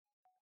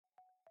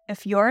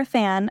If you're a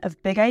fan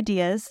of big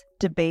ideas,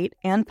 debate,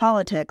 and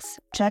politics,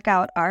 check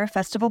out our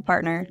festival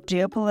partner,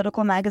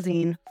 geopolitical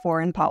magazine,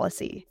 Foreign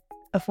Policy.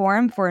 A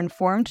forum for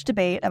informed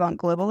debate about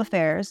global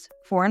affairs,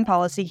 Foreign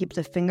Policy keeps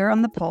a finger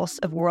on the pulse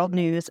of world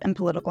news and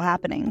political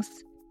happenings.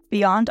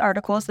 Beyond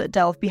articles that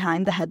delve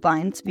behind the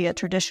headlines via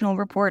traditional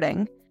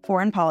reporting,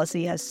 Foreign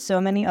Policy has so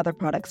many other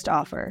products to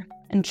offer,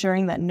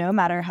 ensuring that no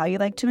matter how you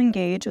like to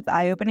engage with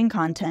eye-opening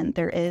content,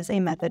 there is a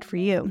method for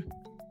you.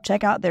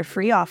 Check out their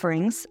free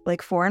offerings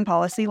like Foreign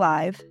Policy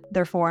Live,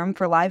 their forum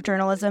for live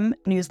journalism,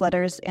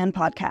 newsletters, and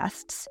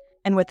podcasts.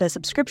 And with a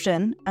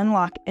subscription,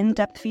 unlock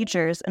in-depth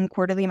features and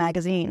quarterly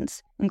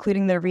magazines,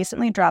 including their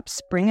recently dropped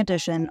spring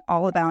edition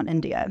all about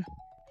India.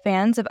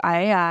 Fans of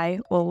IAI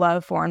will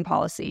love Foreign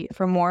Policy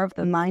for more of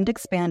the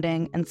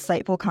mind-expanding,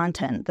 insightful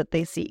content that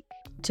they seek.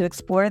 To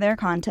explore their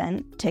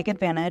content, take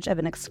advantage of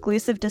an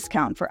exclusive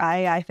discount for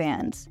IAI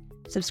fans.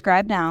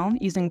 Subscribe now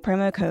using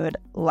promo code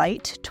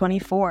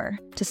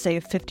LIGHT24 to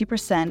save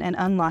 50% and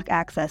unlock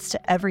access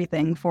to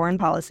everything Foreign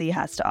Policy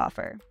has to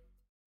offer.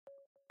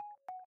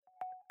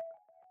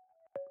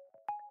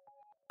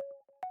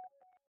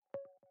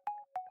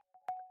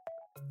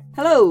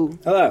 Hello.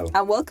 Hello.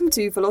 And welcome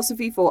to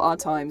Philosophy for Our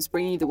Times,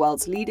 bringing you the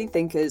world's leading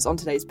thinkers on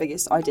today's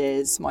biggest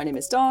ideas. My name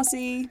is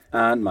Darcy.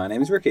 And my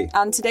name is Ricky.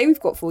 And today we've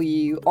got for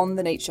you On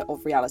the Nature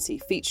of Reality,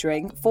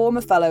 featuring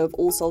former Fellow of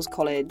All Souls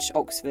College,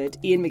 Oxford,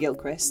 Iain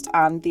McGilchrist,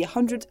 and the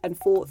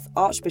 104th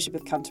Archbishop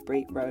of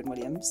Canterbury, Rowan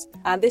Williams.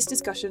 And this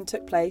discussion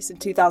took place in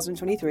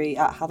 2023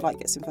 at How the Light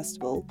Gets In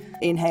Festival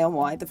in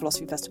Hay-on-Wye, the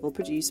philosophy festival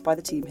produced by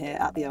the team here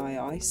at the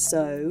II.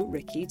 So,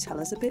 Ricky, tell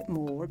us a bit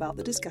more about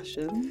the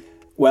discussion.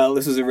 Well,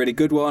 this was a really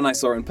good one. I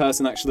saw it in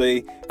person,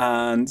 actually.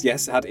 And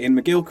yes, it had Iain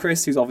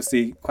McGilchrist, who's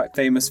obviously quite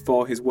famous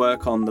for his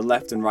work on the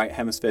left and right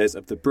hemispheres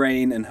of the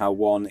brain and how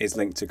one is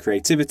linked to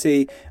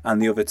creativity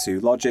and the other to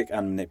logic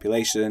and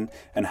manipulation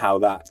and how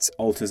that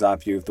alters our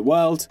view of the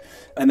world.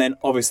 And then,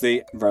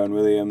 obviously, Rowan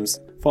Williams,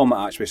 former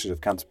Archbishop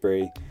of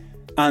Canterbury,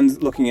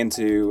 and looking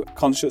into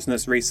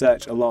consciousness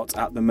research a lot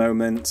at the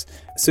moment.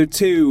 So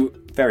two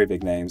very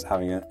big names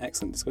having an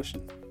excellent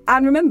discussion.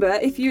 And remember,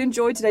 if you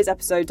enjoyed today's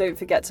episode, don't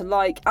forget to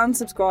like and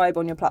subscribe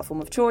on your platform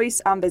of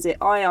choice and visit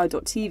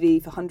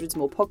iai.tv for hundreds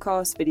more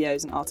podcasts,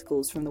 videos and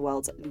articles from the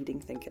world's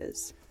leading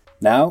thinkers.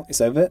 Now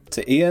it's over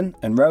to Iain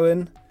and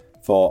Rowan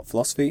for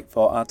Philosophy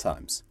for Our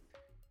Times.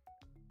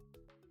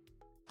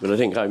 But I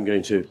think I'm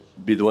going to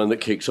be the one that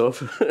kicks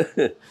off,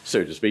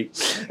 so to speak.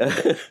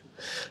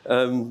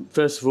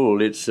 First of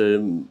all, it's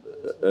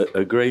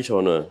a great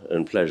honour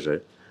and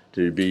pleasure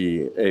to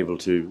be able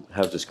to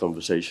have this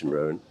conversation,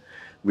 Rowan.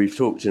 We've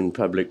talked in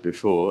public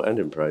before and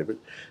in private,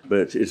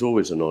 but it's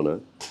always an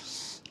honour.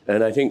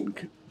 And I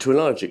think, to a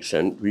large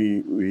extent,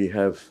 we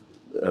have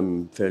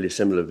fairly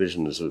similar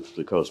visions of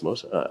the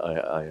cosmos,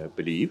 I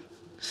believe,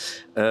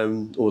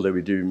 although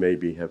we do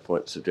maybe have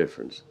points of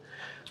difference.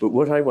 But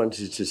what I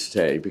wanted to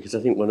say, because I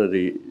think one of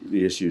the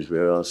issues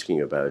we're asking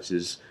about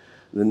is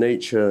the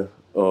nature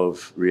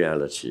of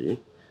reality.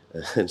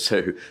 And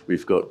so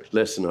we've got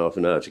less than half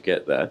an hour to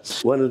get there.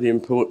 One of the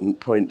important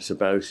points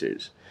about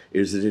it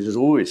is that it has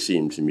always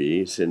seemed to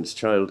me, since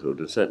childhood,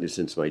 and certainly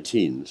since my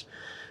teens,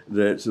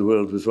 that the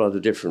world was rather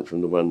different from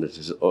the one that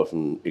is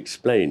often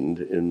explained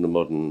in the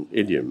modern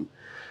idiom,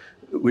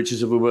 which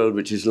is of a world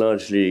which is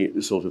largely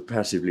sort of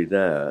passively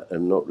there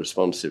and not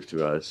responsive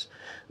to us,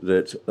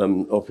 that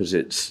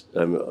opposites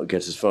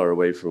get as far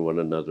away from one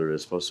another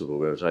as possible,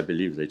 whereas I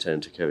believe they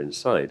tend to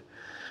coincide,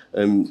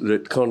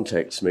 that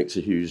context makes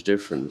a huge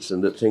difference,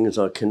 and that things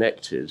are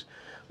connected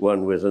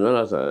one with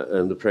another,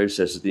 and the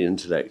process of the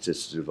intellect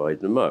is to divide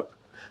them up.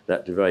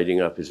 That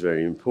dividing up is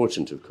very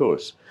important, of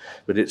course,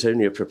 but it's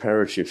only a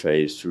preparatory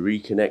phase to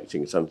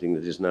reconnecting something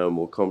that is now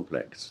more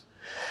complex.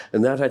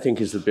 And that, I think,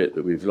 is the bit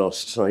that we've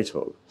lost sight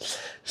of.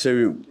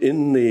 So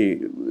in the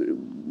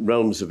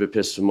realms of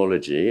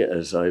epistemology,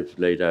 as I've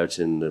laid out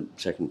in the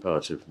second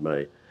part of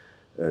my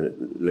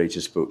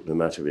latest book, The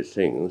Matter with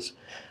Things,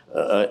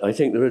 I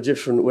think there are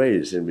different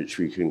ways in which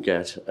we can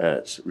get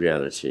at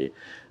reality.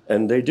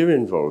 And they do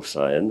involve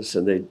science,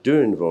 and they do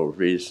involve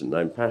reason.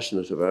 I'm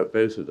passionate about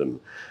both of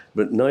them.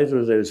 But neither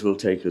of those will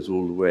take us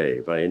all the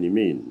way by any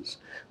means.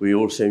 We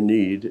also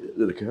need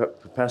the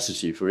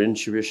capacity for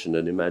intuition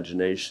and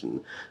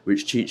imagination,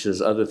 which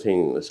teaches other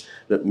things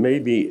that may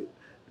be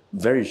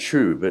very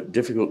true, but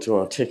difficult to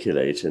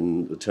articulate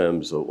in the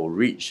terms or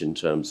reach in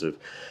terms of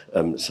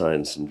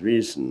science and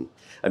reason.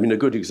 I mean, a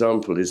good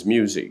example is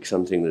music,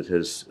 something that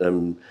has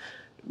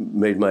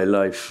made my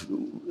life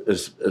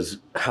as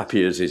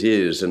happy as it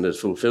is and as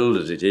fulfilled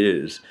as it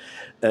is.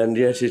 And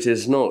yet it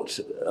is not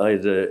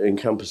either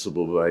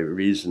encompassable by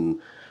reason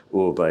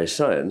or by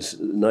science.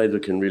 Neither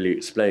can really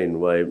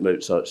explain why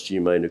Mozart's G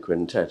minor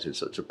quintet is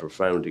such a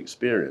profound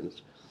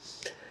experience.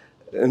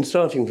 And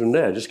starting from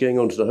there, just going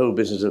on to the whole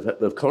business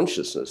of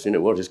consciousness,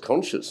 what is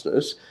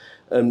consciousness?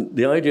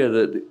 The idea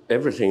that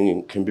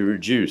everything can be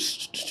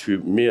reduced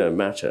to mere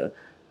matter,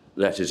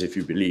 that is, if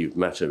you believe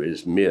matter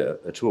is mere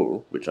at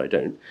all, which I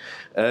don't,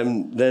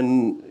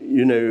 then,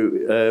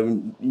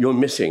 you're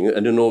missing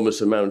an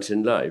enormous amount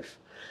in life.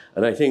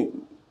 And I think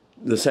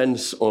the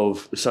sense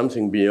of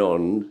something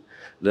beyond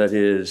that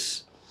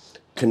is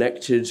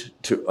connected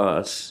to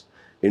us,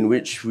 in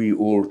which we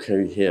all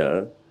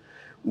cohere,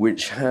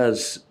 which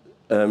has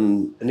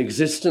an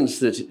existence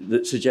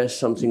that suggests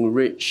something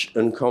rich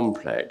and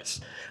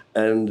complex,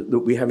 and that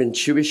we have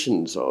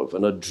intuitions of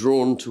and are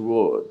drawn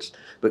towards,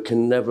 but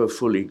can never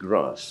fully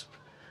grasp.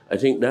 I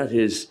think that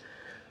is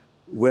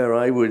where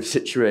I would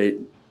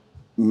situate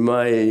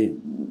my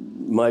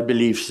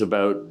beliefs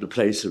about the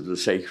place of the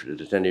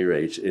sacred, at any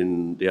rate,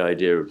 in the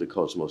idea of the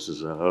cosmos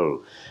as a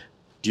whole.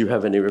 Do you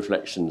have any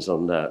reflections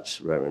on that,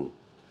 Rowan?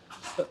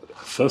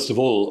 First of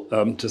all,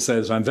 to say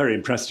that I'm very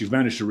impressed you've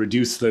managed to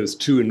reduce those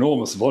 2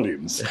 enormous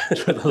volumes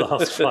to the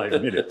last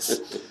 5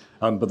 minutes.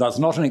 But that's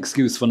not an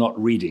excuse for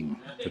not reading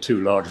the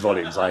 2 large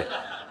volumes,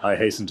 I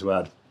hasten to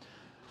add.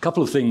 A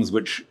couple of things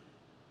which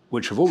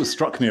have always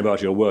struck me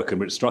about your work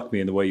and which struck me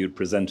in the way you'd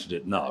presented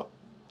it now,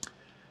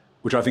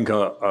 which I think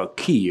are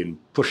key in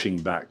pushing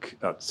back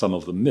at some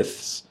of the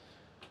myths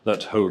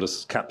that hold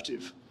us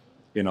captive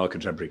in our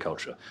contemporary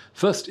culture.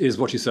 First is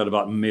what you said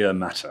about mere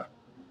matter.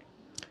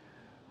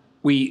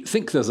 We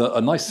think there's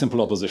a nice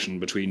simple opposition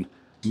between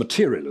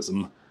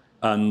materialism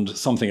and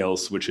something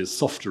else which is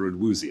softer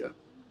and woozier.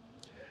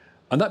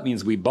 And that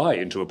means we buy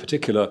into a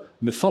particular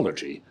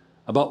mythology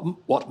about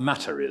what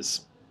matter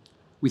is.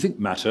 We think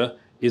matter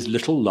is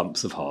little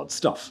lumps of hard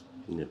stuff.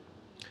 Yeah.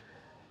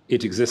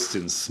 It exists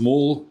in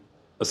small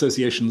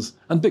associations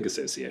and big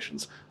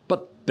associations,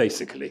 but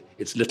basically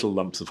it's little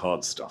lumps of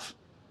hard stuff.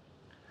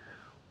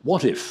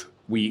 What if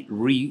we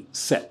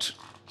reset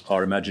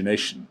our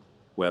imagination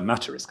where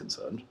matter is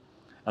concerned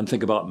and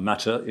think about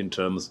matter in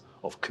terms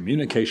of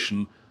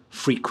communication,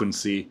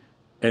 frequency,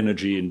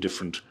 energy in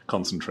different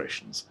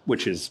concentrations,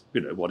 which is,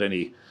 what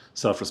any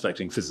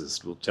self-respecting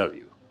physicist will tell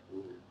you.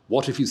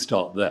 What if you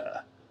start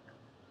there?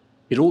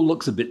 It all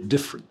looks a bit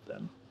different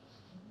then.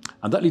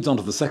 And that leads on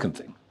to the second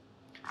thing.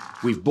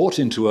 We've bought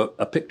into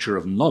a picture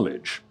of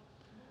knowledge,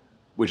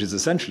 which is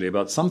essentially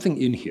about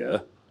something in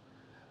here,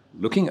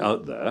 looking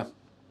out there,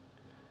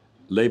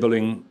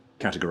 labeling,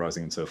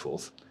 categorizing, and so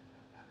forth,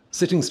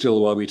 sitting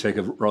still while we take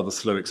a rather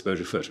slow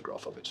exposure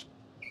photograph of it.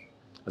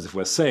 As if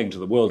we're saying to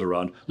the world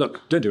around,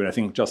 look, don't do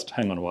anything, just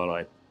hang on while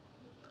I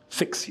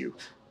fix you.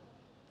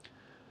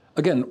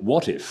 Again,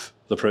 what if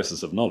the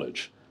process of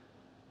knowledge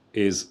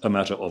is a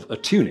matter of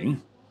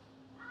attuning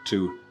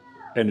to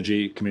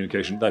energy,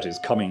 communication, that is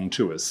coming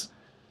to us?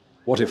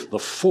 What if the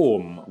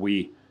form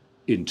we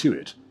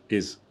intuit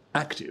is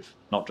active,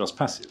 not just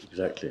passive?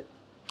 Exactly.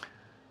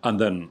 And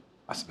then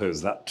I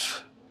suppose that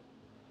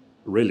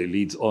really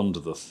leads on to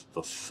the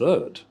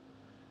third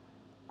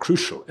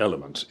crucial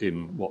element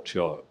in what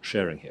you're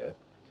sharing here,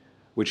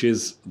 which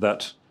is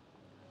that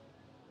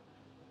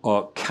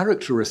our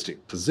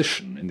characteristic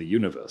position in the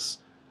universe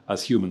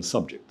as human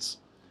subjects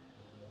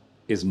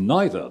is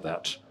neither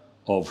that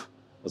of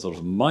a sort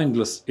of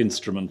mindless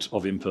instrument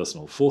of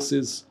impersonal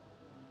forces,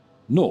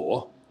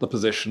 nor the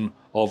position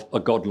of a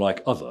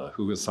godlike other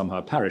who is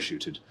somehow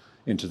parachuted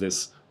into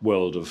this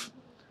world of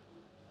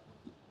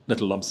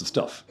little lumps of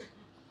stuff.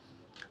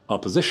 Our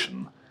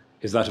position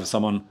is that of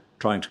someone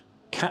trying to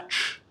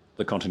catch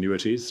the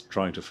continuities,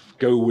 trying to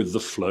go with the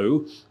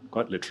flow,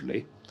 quite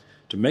literally,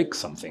 to make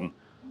something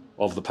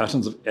of the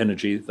patterns of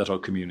energy that are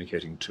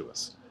communicating to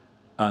us.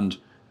 And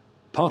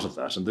part of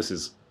that, and this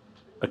is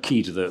a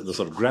key to the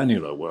sort of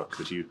granular work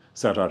that you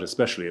set out,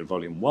 especially in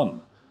volume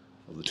 1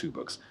 of the 2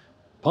 books,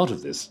 part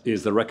of this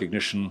is the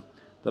recognition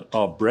that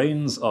our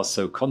brains are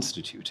so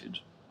constituted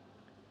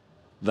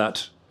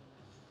that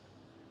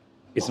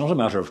it's not a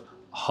matter of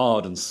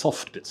hard and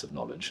soft bits of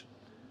knowledge,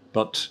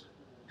 but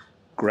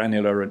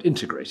granular and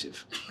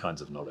integrative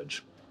kinds of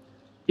knowledge.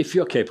 If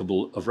you're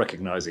capable of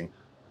recognizing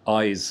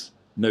eyes,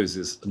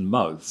 noses, and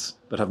mouths,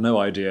 but have no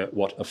idea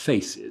what a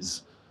face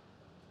is,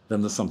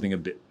 then there's something a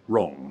bit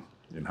wrong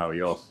in how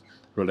you're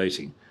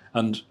relating.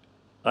 And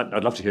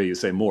I'd love to hear you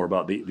say more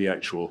about the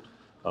actual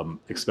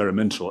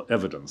experimental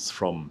evidence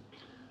from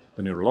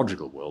the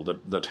neurological world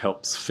that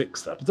helps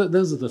fix that.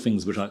 Those are the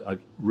things which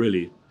I've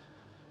really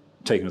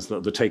taken as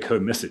the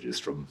take-home messages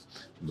from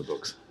the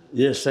books.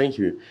 Yes, thank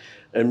you.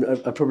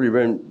 I probably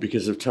won't,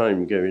 because of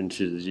time, go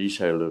into the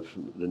detail of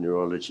the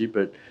neurology,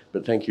 but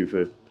thank you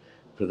for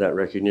that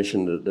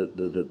recognition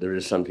that there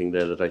is something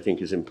there that I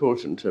think is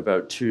important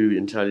about 2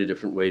 entirely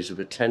different ways of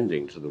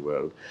attending to the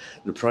world.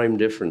 The prime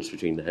difference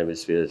between the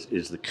hemispheres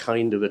is the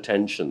kind of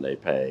attention they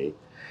pay.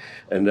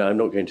 And I'm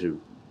not going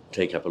to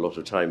take up a lot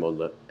of time on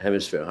the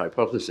hemisphere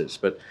hypothesis,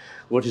 but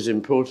what is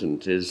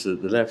important is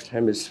that the left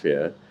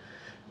hemisphere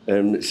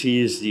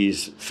sees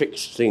these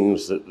fixed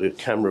things that the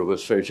camera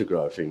was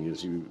photographing,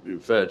 as you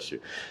referred to.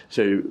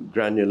 So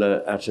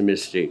granular,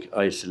 atomistic,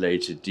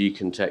 isolated,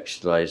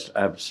 decontextualized,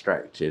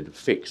 abstracted,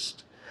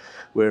 fixed.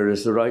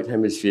 Whereas the right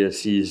hemisphere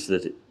sees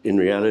that in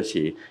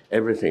reality,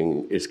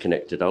 everything is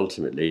connected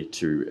ultimately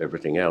to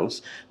everything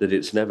else, that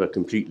it's never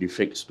completely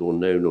fixed or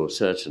known or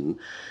certain,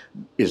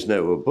 is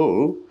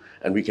knowable,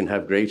 and we can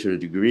have greater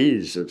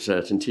degrees of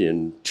certainty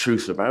and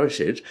truth about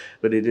it,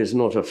 but it is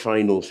not a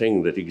final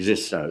thing that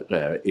exists out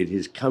there.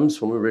 Comes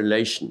from a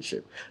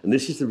relationship, and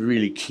this is the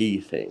really key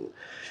thing.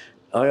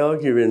 I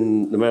argue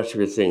in The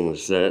Matter of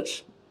Things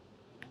that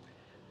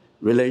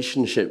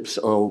relationships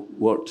are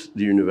what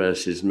the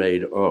universe is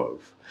made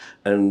of,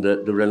 and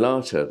that the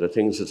relata, the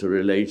things that are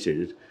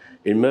related,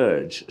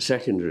 emerge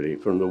secondarily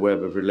from the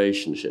web of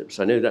relationships.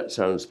 I know that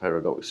sounds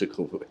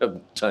paradoxical, but we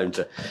haven't time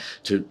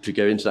to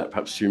go into that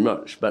perhaps too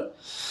much. But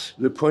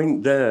the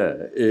point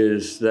there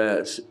is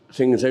that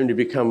things only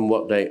become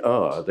what they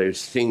are,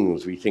 those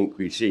things we think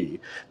we see,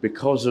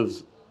 because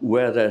of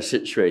where they're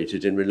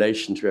situated in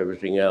relation to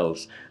everything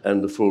else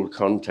and the full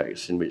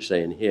context in which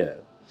they inhere.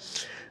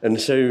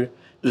 And so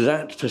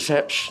that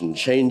perception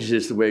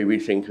changes the way we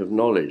think of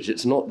knowledge.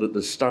 It's not that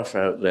the stuff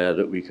out there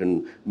that we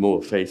can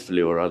more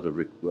faithfully or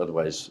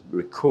otherwise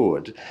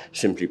record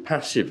simply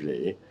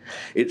passively.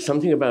 It's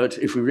something about,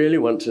 if we really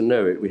want to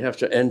know it, we have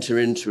to enter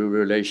into a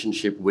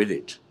relationship with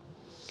it.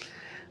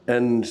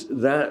 And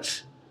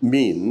that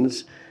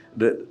means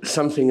that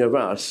something of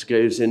us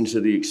goes into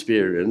the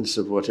experience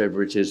of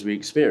whatever it is we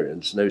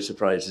experience. No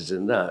surprises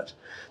in that.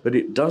 But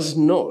it does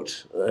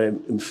not, I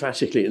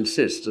emphatically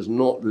insist, does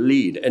not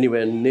lead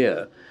anywhere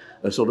near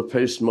a sort of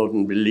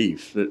postmodern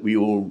belief that we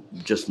all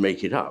just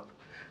make it up.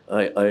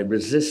 I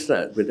resist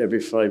that with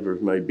every fibre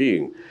of my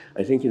being.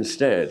 I think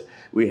instead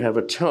we have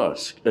a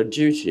task, a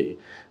duty,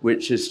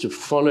 which is to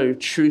follow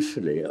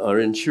truthfully our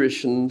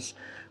intuitions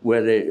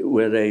where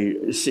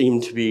they seem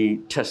to be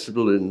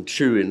testable and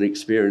true in the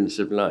experience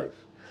of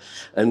life.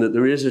 And that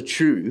there is a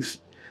truth,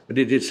 but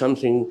it is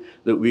something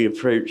that we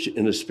approach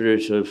in a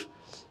spirit of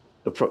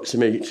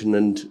approximation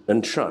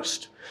and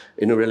trust.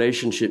 In a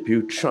relationship,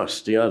 you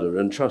trust the other,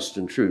 and trust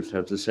and truth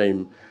have the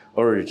same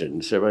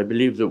origin. So I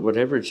believe that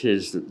whatever it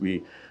is that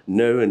we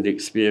know and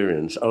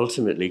experience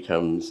ultimately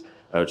comes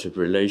out of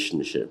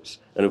relationships.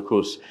 And of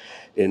course,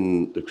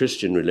 in the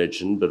Christian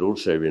religion, but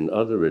also in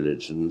other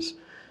religions,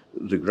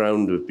 the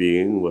ground of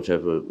being,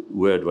 whatever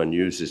word one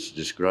uses to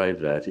describe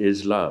that,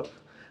 is love.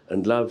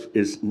 And love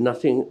is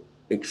nothing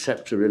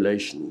except a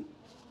relation.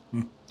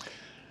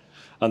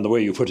 And the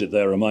way you put it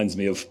there reminds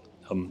me of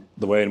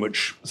the way in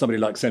which somebody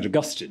like St.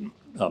 Augustine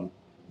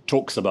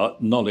talks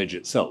about knowledge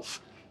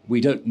itself.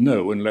 We don't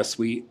know unless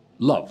we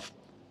love.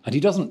 And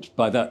he doesn't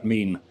by that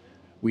mean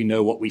we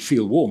know what we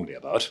feel warmly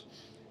about.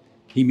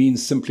 He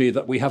means simply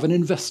that we have an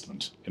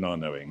investment in our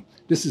knowing.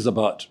 This is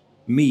about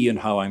me and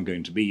how I'm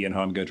going to be and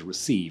how I'm going to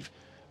receive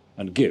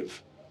and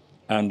give.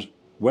 And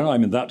when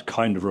I'm in that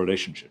kind of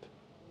relationship,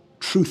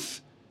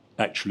 truth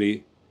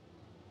actually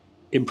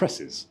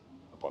impresses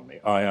upon me.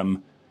 I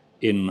am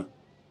in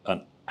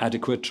an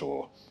adequate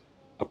or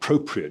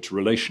appropriate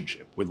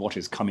relationship with what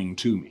is coming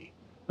to me.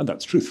 And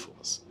that's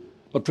truthfulness.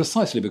 But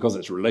precisely because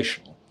it's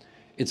relational,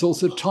 it's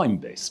also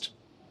time-based.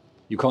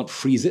 You can't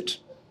freeze it.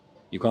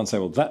 You can't say,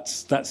 well,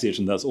 that's it,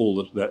 and that's all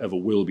that there ever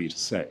will be to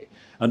say.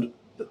 And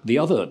the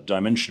other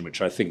dimension,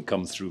 which I think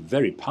comes through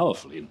very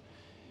powerfully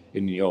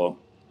in your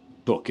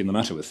book, In the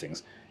Matter with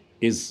Things,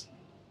 is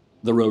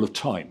the role of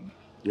time.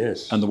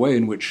 Yes. And the way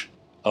in which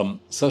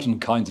certain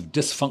kinds of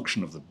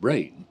dysfunction of the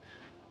brain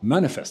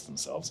manifest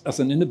themselves as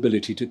an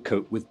inability to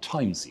cope with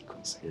time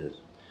sequencing. Yes.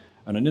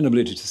 And an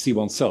inability to see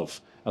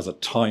oneself as a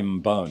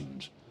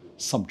time-bound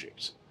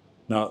subject.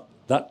 Now,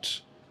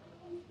 that,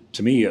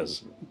 to me,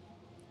 as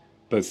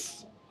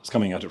both as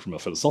coming at it from a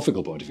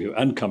philosophical point of view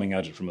and coming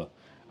at it from a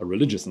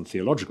religious and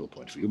theological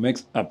point of view,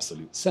 makes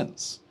absolute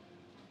sense.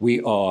 We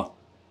are,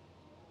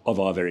 of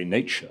our very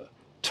nature,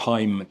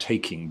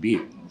 time-taking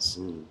beings.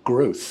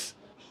 Growth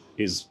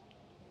is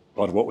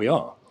part of what we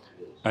are.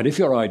 And if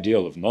your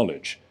ideal of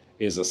knowledge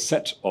is a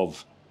set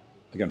of,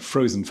 again,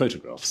 frozen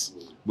photographs,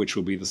 which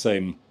will be the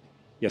same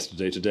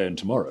yesterday, today, and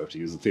tomorrow, to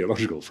use a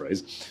theological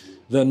phrase,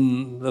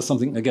 then there's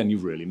something, again,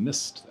 you've really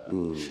missed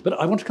there. But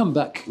I want to come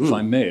back, if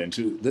I may,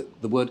 into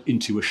the word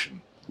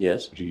intuition,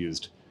 Yes. which you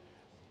used.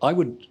 I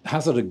would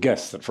hazard a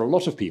guess that for a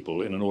lot of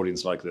people in an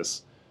audience like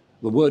this,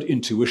 the word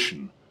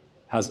intuition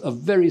has a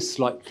very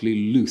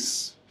slightly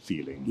loose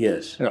feeling.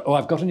 Yes. You know, oh,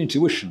 I've got an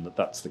intuition that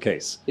that's the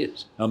case.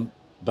 Yes.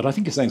 But I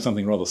think you're saying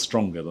something rather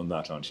stronger than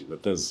that, aren't you?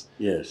 That there's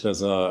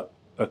a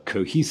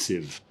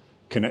cohesive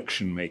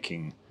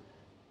connection-making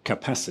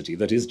capacity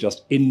that is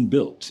just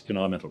inbuilt in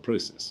our mental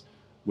process,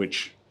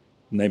 which,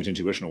 name it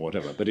intuition or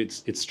whatever, but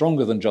it's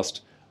stronger than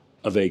just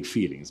a vague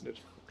feeling, isn't it?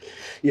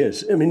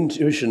 Yes, I mean,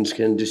 intuitions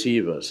can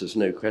deceive us, there's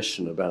no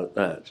question about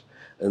that.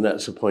 And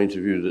that's a point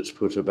of view that's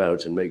put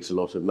about and makes a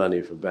lot of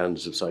money for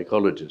bands of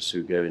psychologists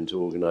who go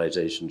into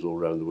organizations all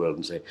around the world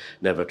and say,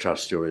 never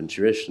trust your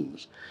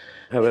intuitions.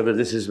 However,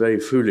 this is very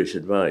foolish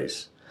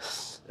advice.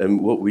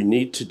 And what we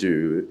need to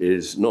do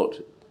is not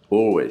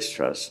always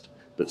trust,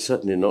 but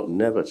certainly not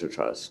never to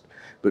trust,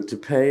 but to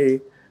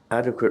pay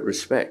adequate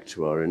respect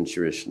to our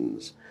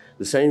intuitions.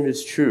 The same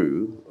is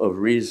true of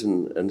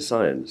reason and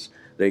science.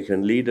 They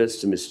can lead us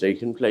to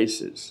mistaken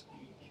places.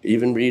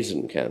 Even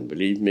reason can,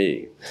 believe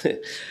me.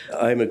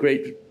 I'm a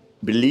great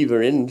believer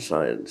in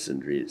science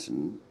and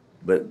reason,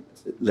 but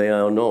they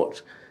are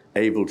not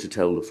able to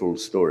tell the full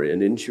story.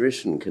 And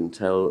intuition can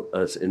tell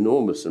us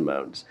enormous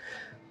amounts.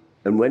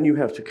 And when you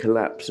have to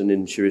collapse an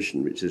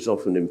intuition, which is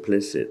often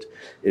implicit,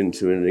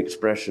 into an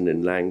expression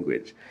in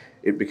language,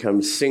 it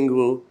becomes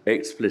single,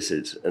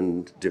 explicit,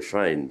 and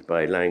defined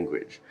by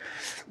language.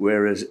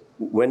 Whereas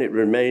when it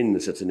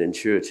remains at an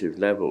intuitive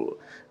level,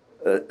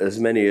 as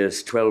many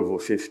as 12 or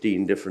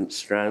 15 different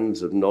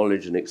strands of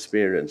knowledge and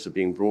experience are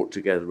being brought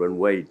together and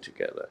weighed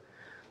together.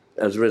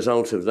 As a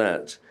result of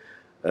that,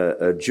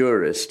 a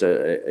jurist,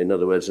 in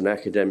other words, an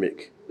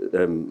academic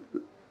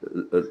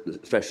a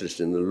specialist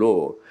in the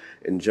law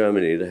in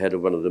Germany, the head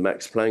of one of the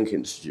Max Planck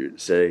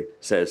Institutes,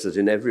 says that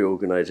in every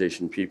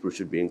organization, people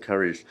should be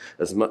encouraged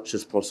as much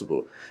as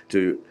possible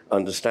to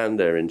understand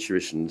their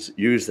intuitions,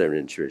 use their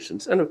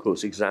intuitions, and of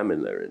course,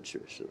 examine their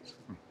intuitions.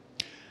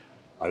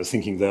 I was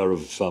thinking there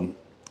of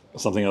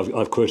something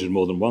I've quoted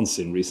more than once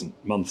in recent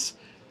months,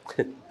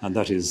 and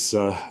that is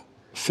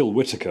Phil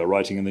Whitaker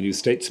writing in the New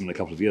Statesman a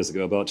couple of years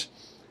ago about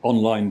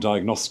online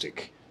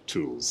diagnostic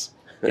tools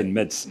in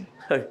medicine.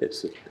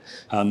 Yes.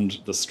 And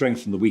the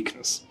strength and the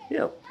weakness.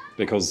 Yeah.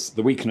 Because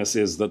the weakness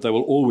is that there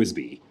will always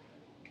be,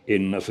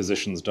 in a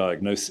physician's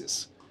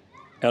diagnosis,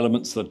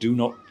 elements that do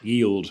not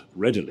yield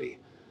readily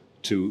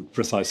to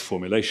precise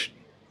formulation,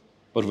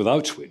 but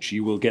without which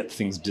you will get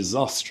things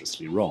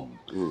disastrously wrong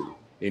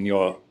in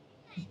your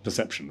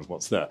perception of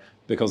what's there,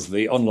 because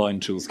the online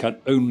tools can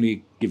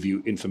only give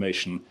you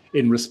information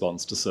in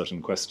response to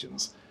certain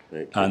questions.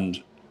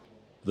 And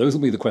those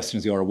will be the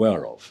questions you're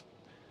aware of.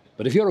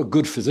 But if you're a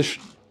good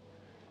physician,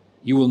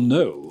 you will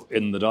know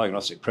in the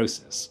diagnostic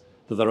process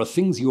that there are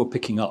things you're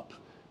picking up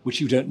which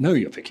you don't know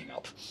you're picking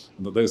up,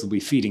 and that those will be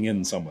feeding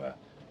in somewhere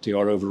to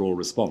your overall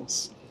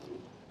response.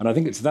 And I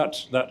think it's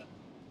that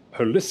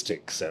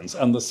holistic sense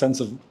and the sense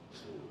of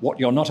what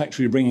you're not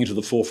actually bringing to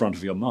the forefront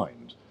of your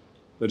mind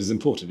that is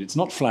important. It's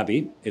not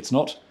flabby, it's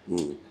not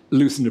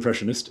loose and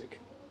impressionistic,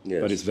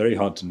 but it's very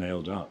hard to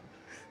nail down.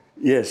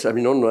 Yes, I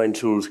mean, online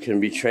tools can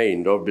be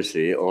trained,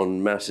 obviously,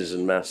 on masses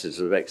and masses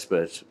of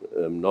expert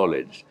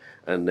knowledge,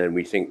 and then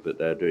we think that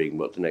they're doing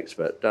what an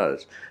expert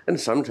does. And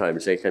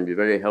sometimes they can be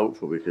very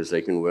helpful because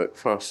they can work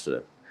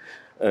faster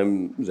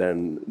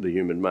than the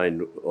human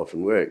mind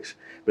often works.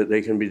 But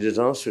they can be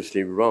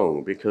disastrously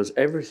wrong because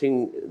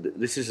everything,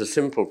 this is a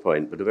simple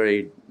point, but a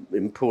very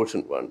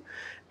important one,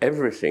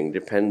 everything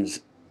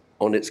depends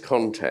on its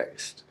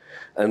context.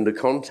 And the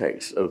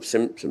context of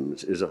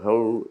symptoms is a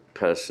whole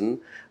person,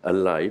 a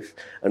life,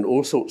 and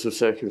all sorts of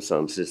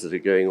circumstances that are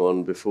going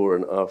on before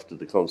and after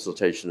the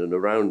consultation and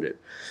around it.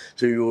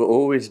 So you're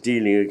always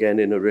dealing again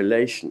in a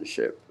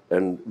relationship.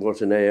 And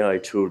what an AI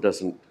tool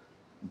doesn't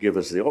give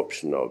us the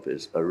option of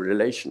is a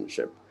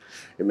relationship.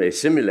 It may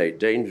simulate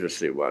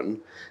dangerously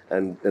one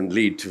and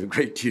lead to a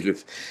great deal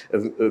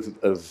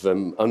of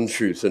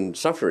untruth and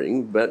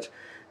suffering, but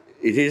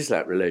it is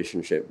that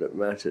relationship that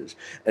matters.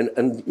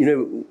 And you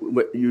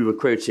know, you were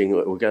quoting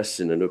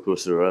Augustine, and of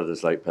course there are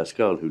others like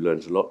Pascal who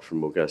learned a lot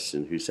from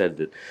Augustine, who said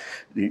that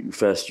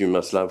first you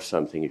must love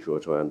something if you are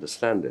to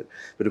understand it.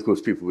 But of course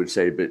people would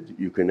say, but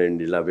you can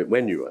only love it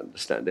when you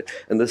understand it.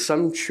 And there's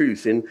some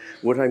truth in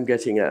what I'm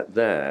getting at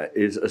there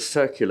is a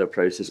circular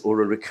process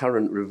or a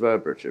recurrent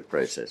reverberative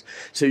process.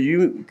 So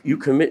you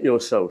commit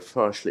yourself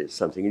partially to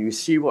something and you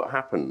see what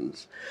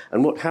happens.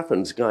 And what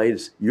happens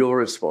guides your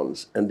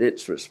response and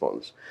its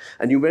response.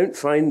 And you won't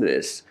find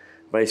this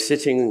by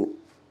sitting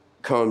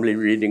calmly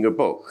reading a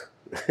book.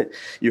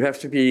 You have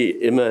to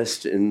be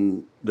immersed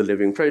in the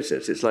living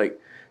process. It's like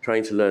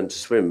trying to learn to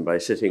swim by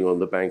sitting on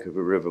the bank of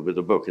a river with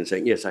a book and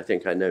saying, yes, I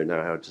think I know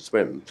now how to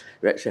swim.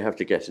 You actually have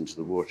to get into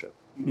the water.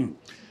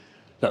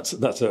 That's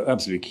an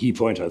absolutely key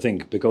point, I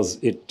think, because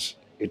it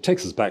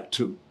takes us back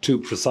to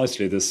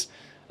precisely this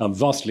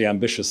vastly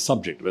ambitious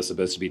subject we're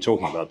supposed to be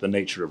talking about, the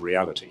nature of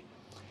reality.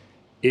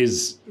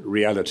 Is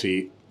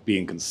reality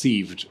being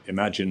conceived,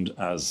 imagined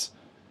as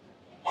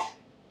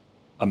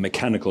a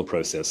mechanical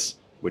process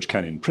which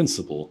can, in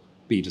principle,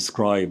 be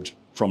described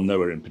from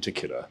nowhere in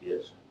particular?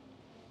 Yes.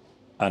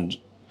 And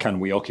can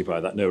we occupy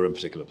that nowhere in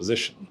particular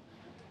position,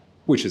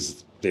 which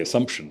is the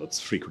assumption that's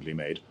frequently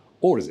made,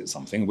 or is it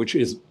something which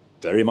is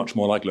very much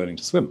more like learning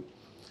to swim?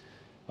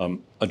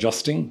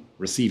 Adjusting,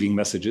 receiving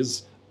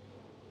messages,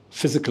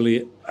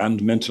 physically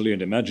and mentally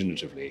and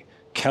imaginatively,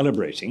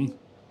 calibrating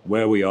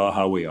where we are,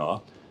 how we are,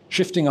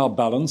 shifting our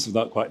balance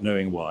without quite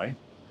knowing why,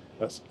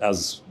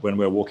 as when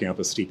we're walking up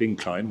a steep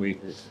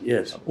incline.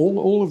 Yes.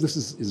 All of this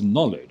is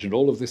knowledge, and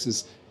all of this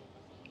is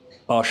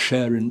our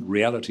share in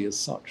reality as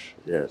such.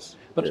 Yes.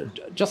 But yes.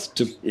 Just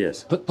to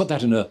put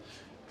that in a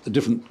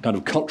different kind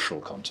of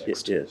cultural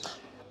context, yes.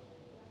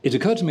 It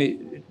occurred to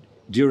me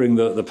during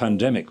the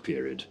pandemic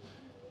period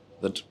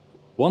that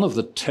one of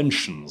the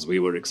tensions we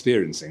were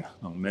experiencing,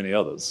 among many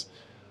others,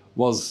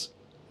 was,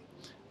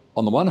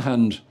 on the one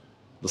hand,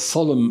 the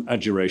solemn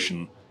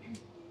adjuration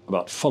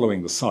about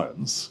following the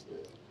science,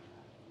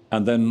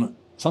 and then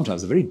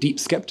sometimes a very deep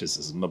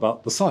skepticism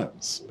about the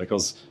science,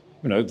 because,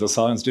 the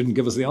science didn't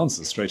give us the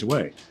answers straight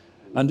away.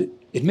 And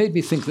it made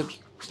me think that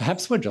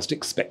perhaps we're just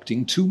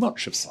expecting too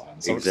much of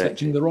science, or Exactly.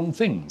 expecting the wrong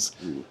things.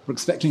 We're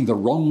expecting the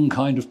wrong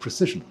kind of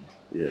precision.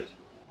 Yes.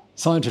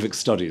 Scientific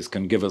studies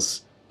can give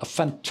us a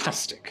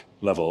fantastic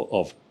level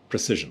of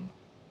precision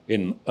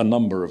in a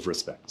number of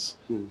respects,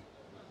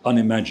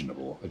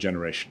 unimaginable a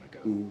generation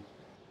ago.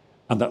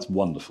 And that's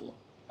wonderful.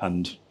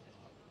 And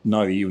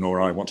neither you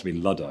nor I want to be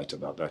Luddite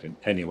about that in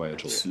any way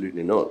at all.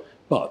 Absolutely not.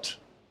 But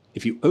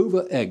if you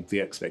over-egg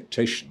the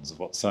expectations of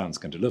what science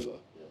can deliver,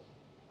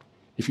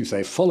 if you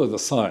say, follow the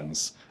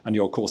science and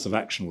your course of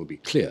action will be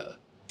clear,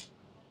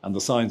 and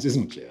the science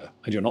isn't clear,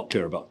 and you're not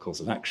clear about course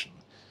of action,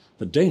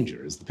 the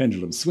danger is the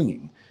pendulum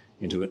swinging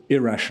into an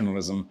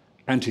irrationalism,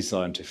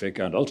 anti-scientific,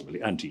 and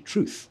ultimately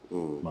anti-truth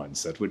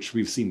mindset, which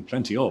we've seen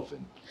plenty of.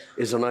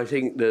 Yes, and I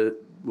think that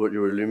what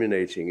you're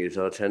illuminating is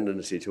our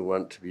tendency to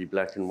want to be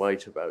black and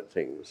white about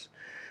things,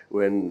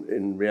 when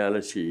in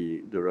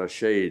reality there are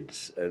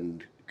shades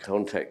and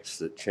contexts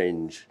that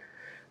change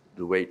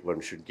the weight one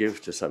should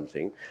give to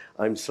something.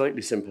 I'm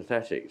slightly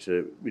sympathetic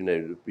to,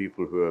 the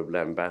people who are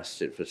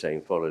lambasted for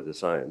saying follow the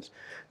science,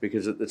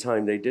 because at the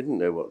time they didn't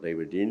know what they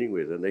were dealing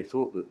with, and they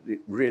thought that it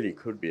really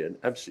could be an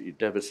absolutely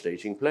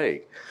devastating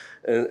plague.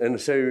 And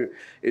so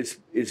it's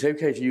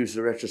okay to use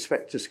the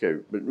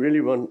retrospectoscope, but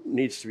really one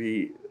needs to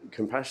be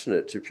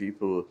compassionate to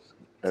people's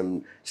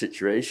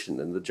situation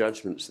and the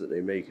judgments that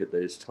they make at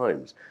those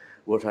times.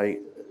 What I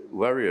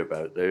worry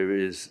about, though,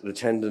 is the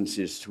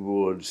tendencies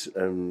towards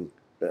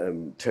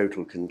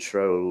total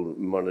control,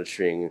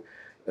 monitoring,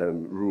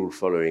 rule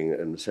following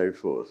and so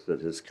forth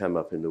that has come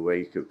up in the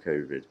wake of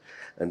COVID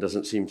and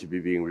doesn't seem to be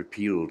being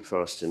repealed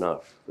fast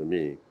enough for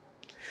me.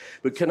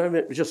 But can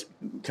I just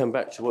come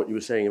back to what you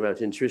were saying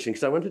about intuition?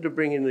 Because I wanted to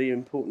bring in the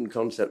important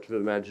concept of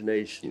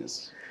imagination.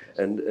 Yes.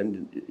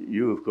 And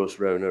you, of course,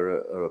 Rowan,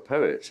 are a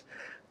poet.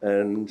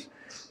 And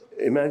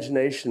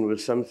imagination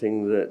was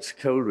something that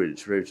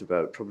Coleridge wrote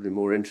about probably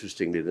more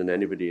interestingly than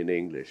anybody in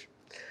English.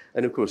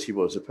 And of course, he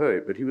was a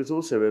poet, but he was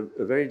also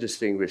a very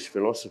distinguished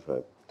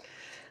philosopher.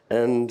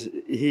 And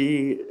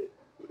he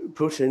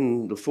put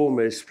in the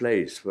foremost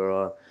place for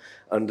our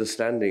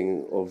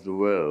understanding of the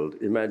world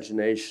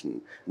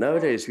imagination.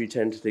 Nowadays, we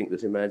tend to think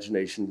that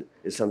imagination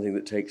is something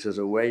that takes us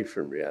away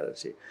from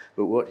reality.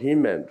 But what he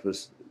meant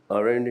was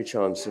our only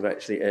chance of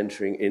actually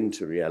entering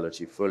into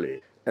reality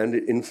fully. And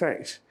in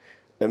fact,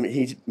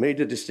 he made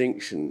a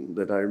distinction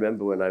that I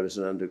remember when I was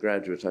an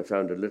undergraduate, I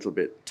found a little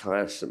bit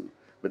tiresome,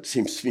 but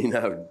seems to me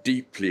now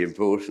deeply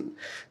important,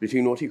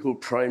 between what he called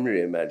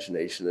primary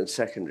imagination and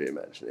secondary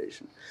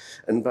imagination.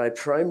 And by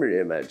primary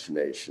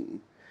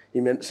imagination,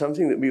 he meant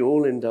something that we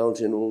all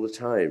indulge in all the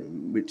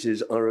time, which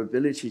is our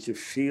ability to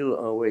feel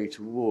our way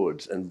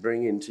towards and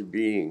bring into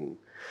being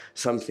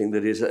something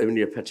that is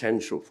only a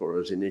potential for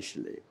us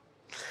initially.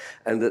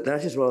 And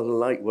that is rather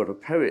like what a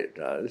poet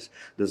does.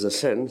 There's a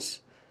sense,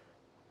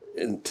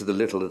 to the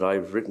little that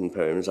I've written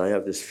poems, I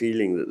have this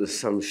feeling that there's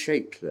some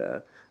shape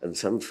there, and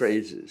some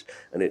phrases.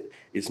 And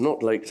it's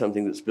not like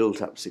something that's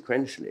built up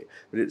sequentially,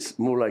 but it's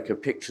more like a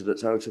picture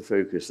that's out of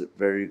focus that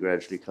very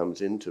gradually comes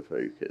into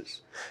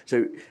focus.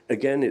 So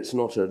again, it's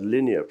not a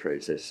linear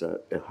process, a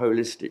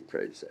holistic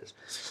process.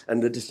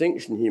 And the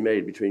distinction he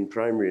made between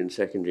primary and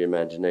secondary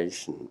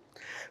imagination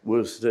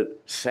was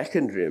that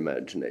secondary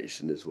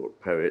imagination is what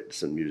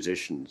poets and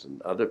musicians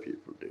and other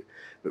people do.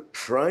 But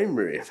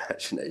primary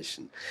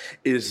imagination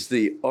is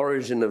the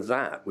origin of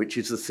that, which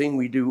is the thing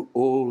we do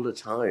all the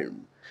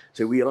time.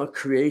 So we are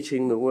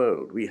creating the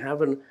world. We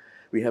have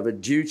a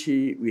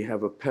duty, we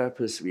have a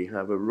purpose, we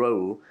have a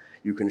role.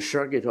 You can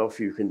shrug it off,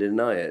 you can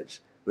deny it,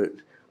 but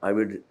I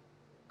would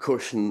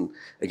caution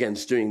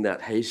against doing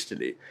that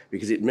hastily,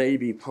 because it may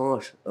be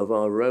part of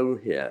our role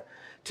here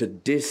to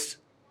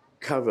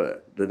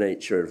discover the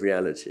nature of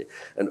reality.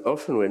 And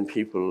often when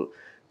people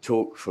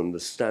talk from the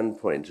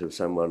standpoint of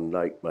someone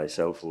like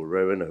myself or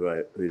Rowan,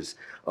 who is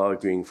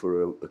arguing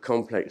for a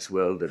complex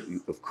world that,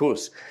 of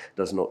course,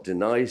 does not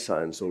deny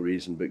science or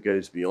reason, but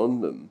goes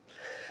beyond them,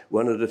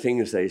 one of the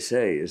things they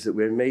say is that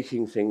we're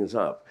making things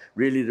up.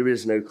 Really, there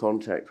is no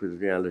contact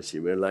with reality.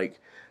 We're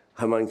like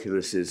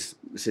homunculuses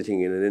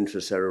sitting in an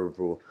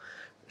intracerebral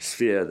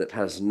sphere that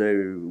has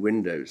no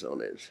windows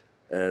on it,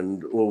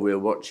 and all we're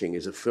watching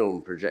is a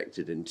film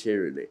projected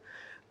interiorly.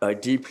 I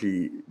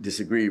deeply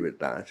disagree with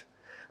that.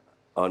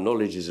 Our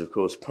knowledge is, of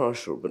course,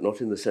 partial, but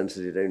not in the sense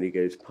that it only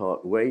goes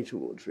part way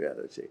towards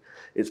reality.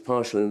 It's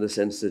partial in the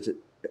sense that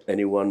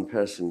any one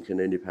person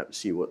can only perhaps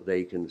see what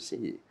they can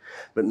see.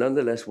 But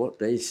nonetheless, what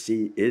they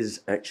see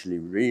is actually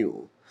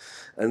real.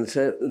 And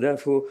so,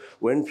 therefore,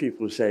 when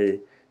people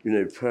say,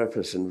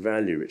 purpose and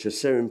value, which are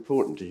so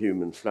important to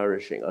human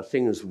flourishing, are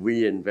things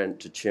we invent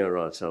to cheer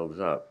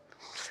ourselves up.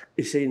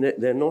 You see,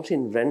 they're not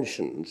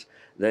inventions,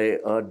 they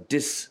are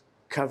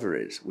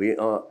discoveries. We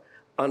are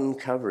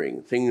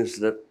uncovering things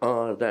that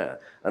are there.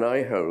 And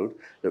I hold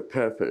that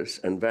purpose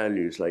and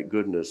values like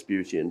goodness,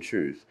 beauty, and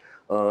truth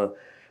are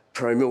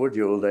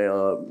primordial, they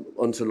are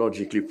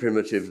ontologically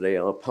primitive, they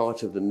are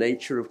part of the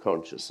nature of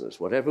consciousness.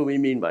 Whatever we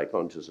mean by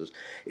consciousness,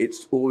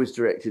 it's always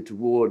directed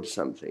towards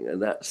something,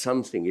 and that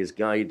something is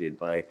guided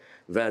by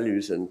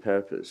values and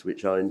purpose,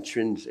 which are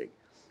intrinsic.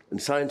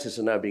 And scientists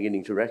are now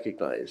beginning to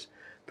recognize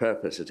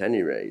purpose at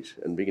any rate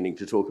and beginning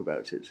to talk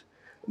about it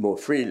more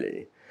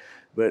freely.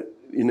 But,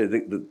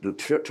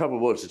 the trouble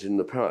was that in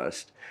the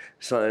past,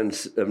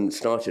 science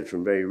started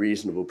from very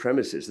reasonable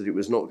premises, that it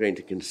was not going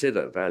to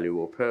consider value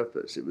or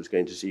purpose. It was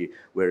going to see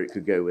where it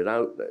could go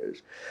without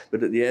those.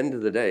 But at the end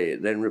of the day,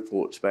 it then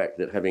reports back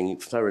that having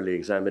thoroughly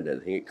examined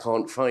anything, it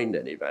can't find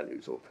any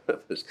values or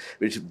purpose,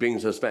 which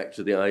brings us back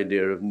to the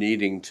idea of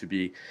needing to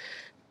be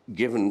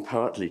given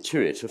partly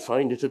to it to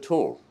find it at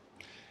all.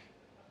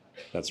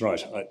 That's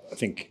right. I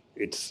think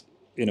it's,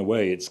 in a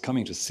way, it's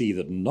coming to see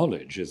that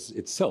knowledge is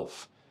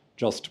itself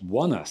just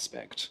one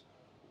aspect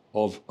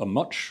of a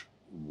much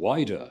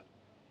wider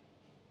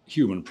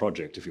human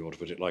project, if you want to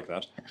put it like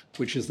that,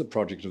 which is the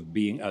project of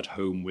being at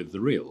home with the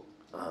real.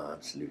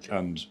 Absolutely.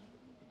 And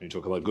when you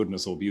talk about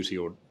goodness or beauty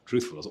or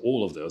truthfulness,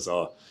 all of those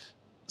are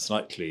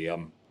slightly,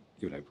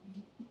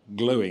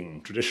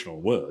 glowing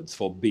traditional words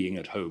for being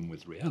at home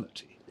with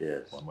reality,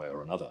 yes, one way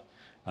or another.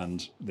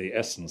 And the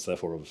essence,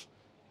 therefore, of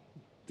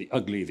the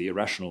ugly, the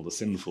irrational, the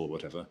sinful,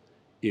 whatever,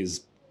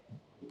 is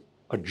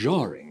a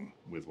jarring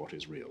with what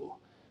is real,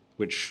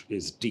 which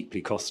is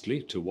deeply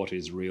costly to what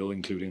is real,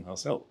 including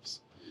ourselves.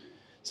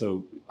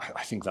 So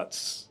I think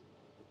that's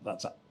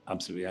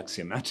absolutely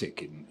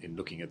axiomatic in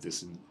looking at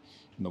this in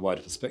the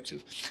wider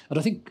perspective. And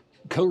I think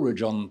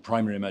Coleridge on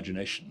primary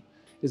imagination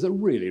is a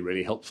really,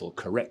 really helpful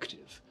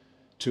corrective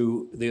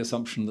to the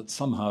assumption that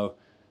somehow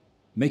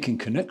making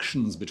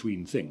connections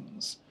between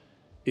things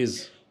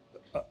is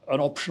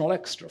an optional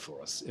extra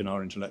for us in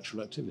our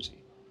intellectual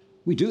activity.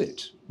 We do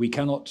it. We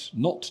cannot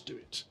not do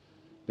it,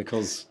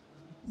 because...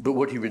 But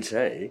what he would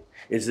say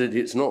is that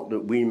it's not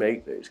that we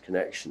make those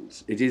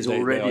connections. It is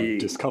already... They are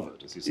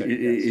discovered, as you say.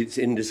 It's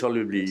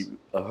indissolubly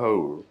a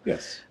whole.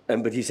 Yes.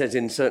 But he says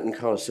in certain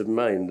casts of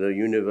mind, the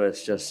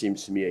universe just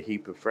seems to me a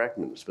heap of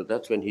fragments. But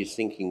that's when he's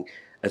thinking,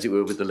 as it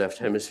were, with the left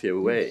hemisphere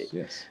away.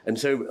 Yes. And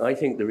so I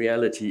think the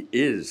reality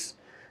is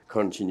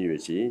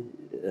continuity.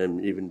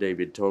 Even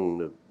David Tong,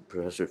 the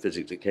professor of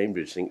physics at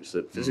Cambridge, thinks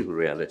that physical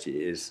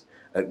reality is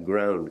at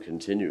ground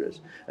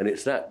continuous. And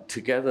it's that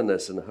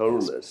togetherness and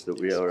wholeness that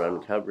we are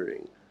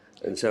uncovering.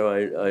 And so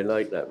I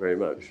like that very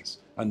much.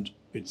 And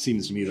it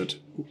seems to me that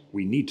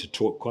we need to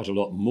talk quite a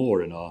lot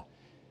more in our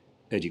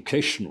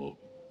educational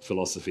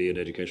philosophy and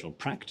educational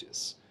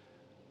practice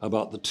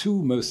about the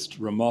two most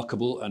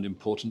remarkable and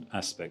important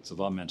aspects of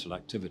our mental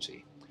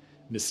activity,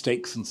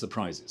 mistakes and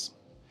surprises.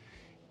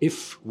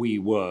 If we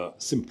were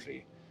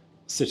simply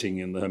sitting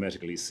in the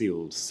hermetically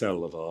sealed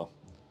cell of our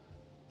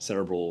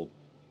cerebral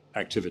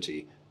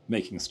activity,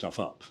 making stuff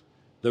up,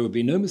 there would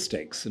be no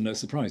mistakes and no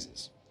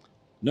surprises.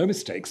 No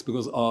mistakes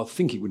because our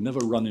thinking would never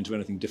run into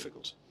anything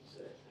difficult.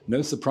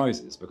 No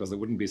surprises because there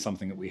wouldn't be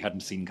something that we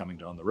hadn't seen coming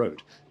down the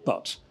road.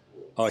 But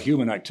our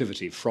human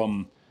activity,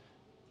 from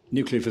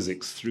nuclear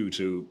physics through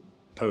to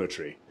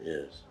poetry,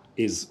 yes,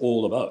 is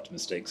all about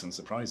mistakes and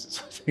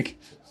surprises, I think.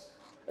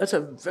 That's a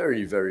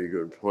very, very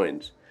good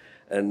point.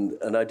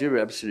 And I do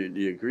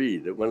absolutely agree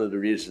that one of the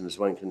reasons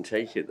one can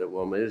take it that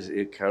one is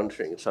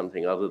encountering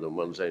something other than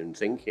one's own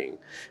thinking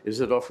is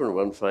that often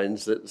one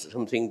finds that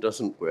something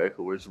doesn't work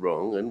or is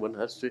wrong, and one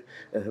has to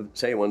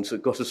say one's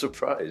got a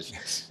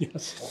surprise.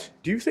 Yes.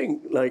 Do you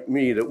think, like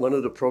me, that one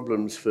of the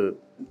problems for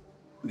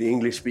the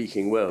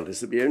English-speaking world is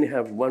that we only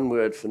have one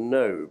word for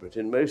no, but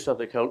in most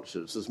other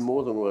cultures there's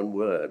more than one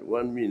word.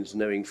 One means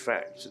knowing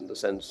facts in the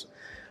sense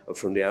of,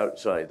 from the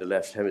outside, the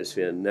left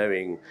hemisphere,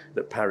 knowing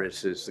that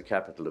Paris is the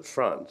capital of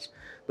France,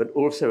 but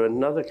also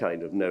another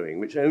kind of knowing,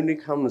 which only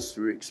comes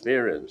through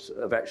experience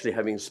of actually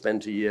having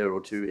spent a year or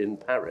two in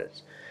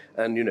Paris.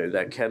 And,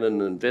 they're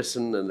Kennen and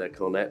Wissen and they're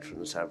Connaître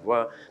and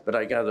Savoir, but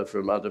I gather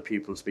from other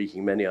people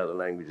speaking many other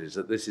languages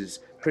that this is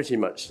pretty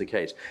much the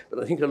case.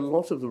 But I think a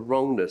lot of the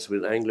wrongness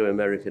with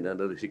Anglo-American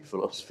analytic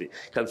philosophy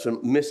comes from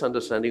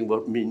misunderstanding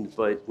what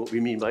we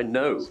mean by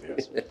no.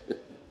 Yes.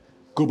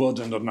 Gwbod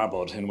and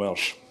adnabod in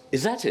Welsh.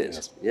 Is that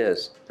it?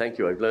 Yes. Thank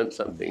you, I've learned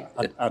something.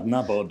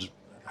 Adnabod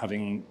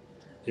having,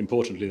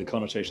 importantly, the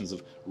connotations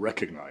of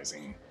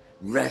recognizing.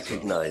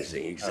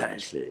 Recognizing,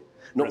 exactly.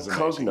 Not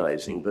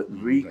cognizing, but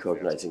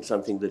recognizing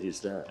something that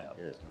is there.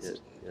 Yeah. Yes.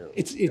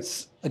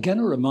 It's again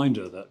a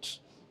reminder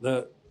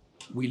that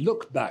we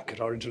look back at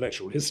our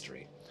intellectual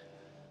history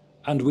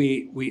and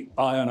we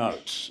iron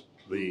out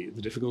the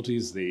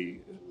difficulties, the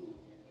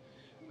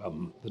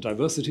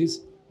diversities.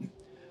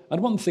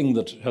 And one thing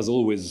that has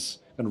always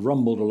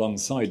rumbled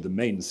alongside the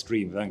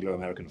mainstream of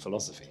Anglo-American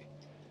philosophy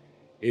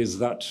is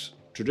that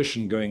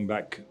tradition going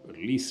back at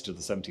least to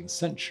the 17th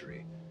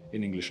century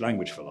in English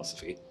language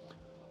philosophy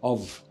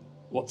of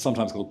what's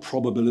sometimes called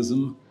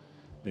probabilism,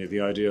 the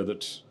idea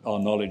that our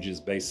knowledge is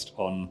based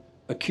on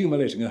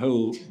accumulating a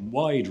whole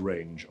wide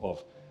range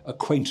of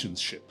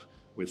acquaintanceship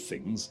with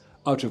things,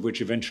 out of which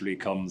eventually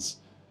comes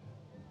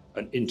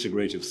an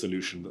integrative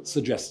solution that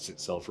suggests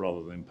itself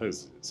rather than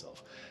imposes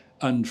itself.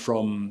 And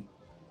from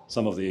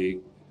some of the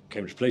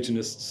Cambridge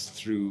Platonists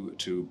through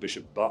to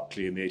Bishop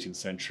Berkeley in the 18th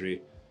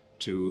century,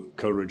 to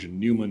Coleridge and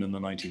Newman in the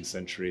 19th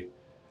century,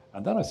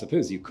 and then I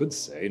suppose you could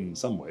say in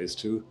some ways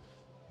to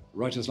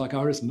writers like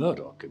Iris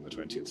Murdoch in the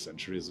 20th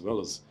century, as well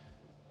as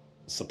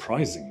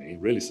surprisingly,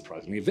 really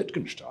surprisingly,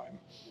 Wittgenstein.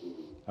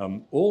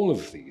 All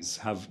of these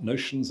have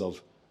notions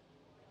of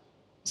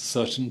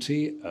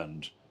certainty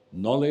and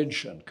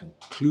knowledge and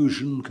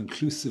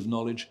conclusive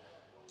knowledge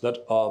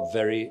that are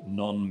very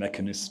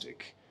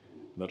non-mechanistic,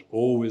 that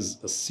always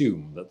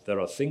assume that there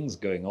are things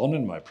going on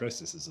in my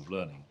processes of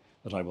learning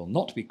that I will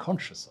not be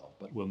conscious of,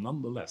 but will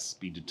nonetheless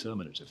be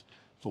determinative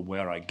for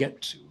where I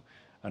get to,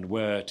 and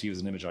where, to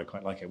use an image I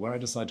quite like here, where I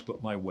decide to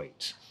put my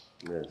weight.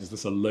 Yes. Is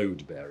this a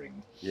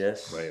load-bearing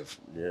way of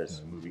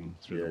moving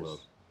through the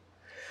world?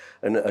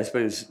 And I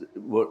suppose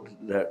what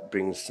that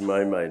brings to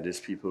my mind is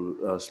people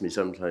ask me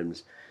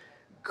sometimes,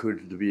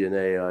 could there be an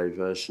AI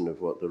version of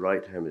what the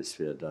right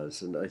hemisphere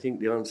does? And I think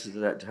the answer to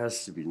that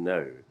has to be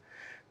no,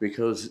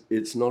 because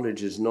its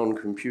knowledge is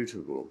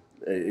non-computable.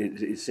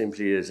 It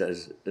simply is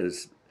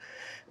it's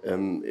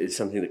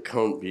something that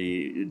can't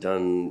be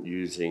done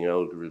using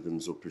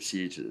algorithms or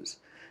procedures,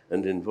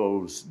 and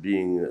involves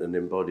being an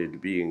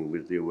embodied being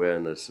with the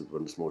awareness of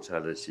one's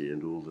mortality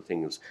and all the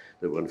things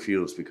that one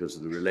feels because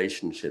of the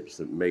relationships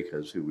that make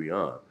us who we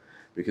are.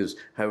 Because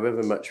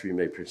however much we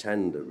may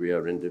pretend that we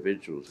are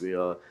individuals, we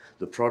are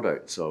the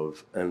products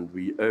of, and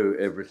we owe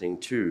everything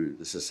to,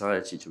 the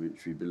society to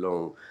which we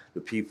belong, the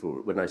people.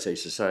 When I say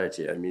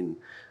society, I mean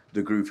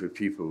the group of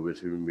people with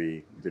whom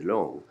we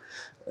belong.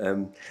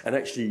 And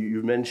actually,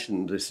 you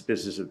mentioned this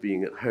business of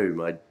being at home.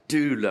 I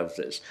do love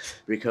this,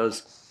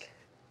 because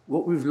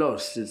what we've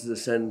lost is the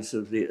sense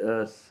of the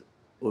earth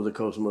or the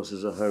cosmos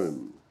as a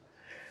home.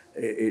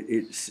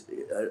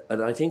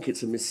 And I think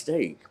it's a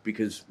mistake,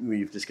 because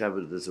we've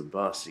discovered there's a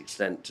vast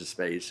extent to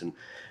space, and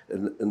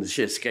the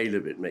sheer scale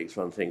of it makes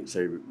one think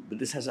so. But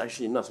this has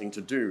actually nothing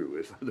to do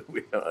with whether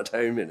we are at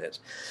home in it.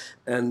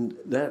 And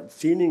that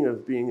feeling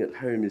of being at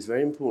home is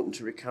very important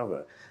to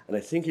recover. And I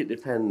think it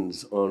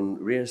depends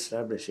on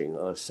re-establishing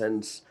our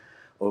sense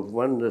of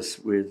oneness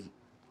with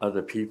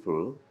other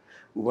people,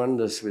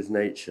 oneness with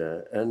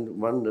nature, and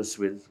oneness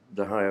with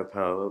the higher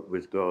power,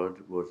 with God,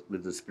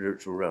 with the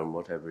spiritual realm,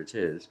 whatever it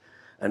is.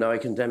 And I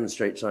can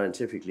demonstrate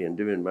scientifically and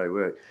do in my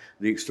work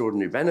the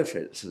extraordinary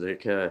benefits that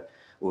occur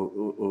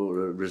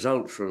or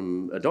result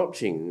from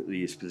adopting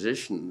these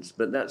positions,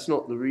 but that's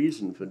not the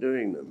reason for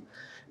doing them.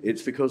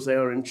 It's because they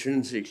are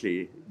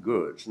intrinsically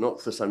good,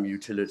 not for some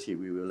utility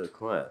we will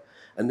acquire.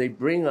 And they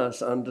bring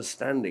us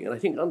understanding. And I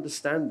think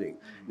understanding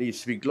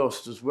needs to be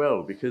glossed as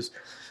well, because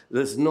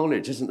there's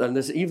knowledge, and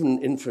there's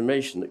even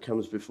information that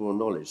comes before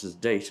knowledge. There's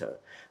data.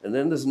 And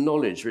then there's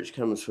knowledge, which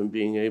comes from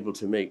being able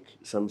to make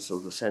some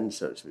sort of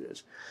sense out of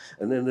it.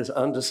 And then there's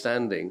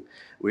understanding,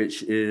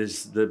 which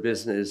is the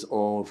business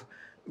of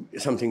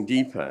something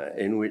deeper,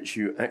 in which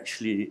you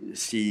actually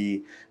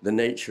see the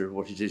nature of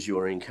what it is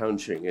you're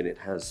encountering, and it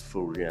has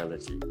full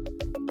reality.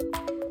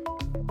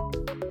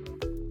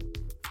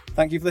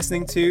 Thank you for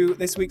listening to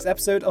this week's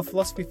episode of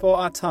Philosophy for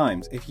Our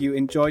Times. If you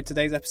enjoyed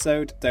today's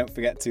episode, don't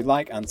forget to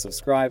like and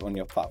subscribe on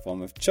your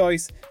platform of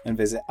choice, and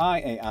visit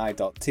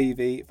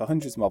iai.tv for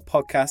hundreds more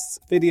podcasts,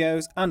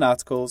 videos and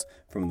articles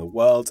from the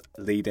world's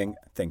leading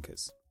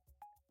thinkers.